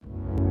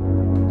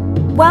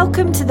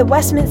Welcome to the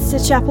Westminster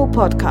Chapel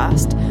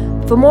podcast.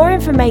 For more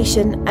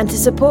information and to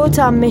support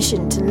our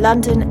mission to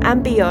London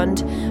and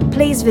beyond,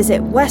 please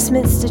visit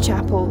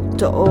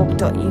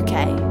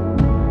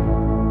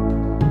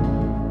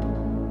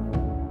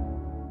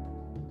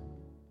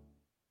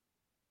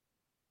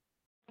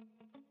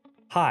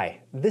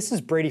Hi, this is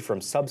Brady from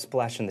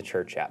Subsplash in the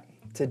Church app.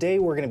 Today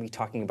we're going to be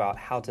talking about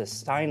how to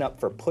sign up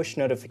for push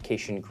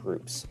notification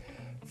groups.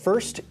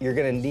 First, you're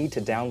going to need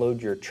to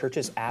download your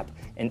church's app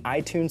in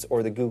iTunes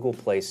or the Google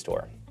Play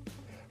Store.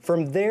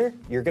 From there,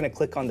 you're going to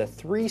click on the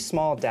three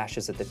small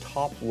dashes at the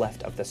top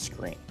left of the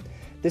screen.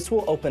 This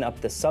will open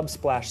up the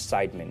Subsplash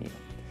side menu.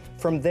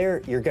 From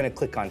there, you're going to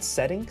click on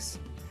Settings,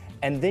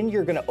 and then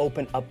you're going to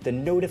open up the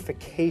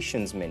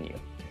Notifications menu.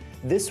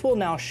 This will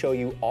now show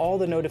you all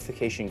the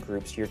notification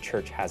groups your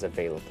church has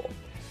available.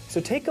 So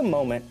take a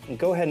moment and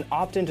go ahead and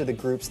opt into the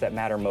groups that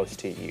matter most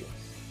to you.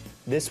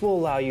 This will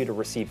allow you to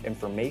receive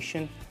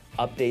information,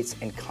 updates,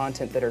 and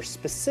content that are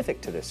specific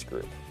to this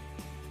group.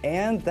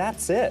 And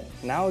that's it.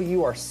 Now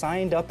you are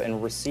signed up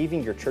and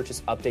receiving your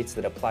church's updates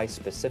that apply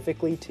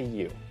specifically to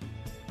you.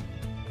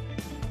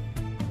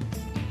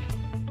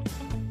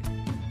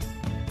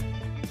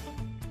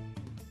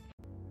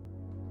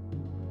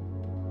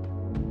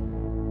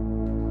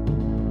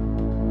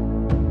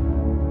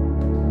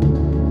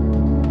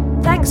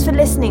 Thanks for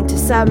listening to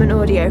sermon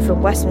audio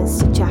from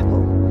Westminster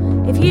Chapel.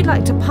 If you'd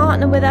like to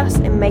partner with us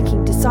in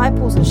making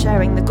disciples and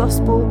sharing the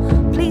gospel,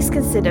 please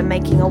consider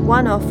making a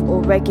one-off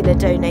or regular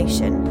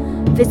donation.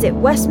 Visit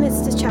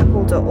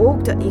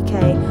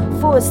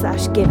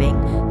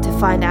westminsterchapel.org.uk/giving to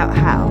find out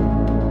how.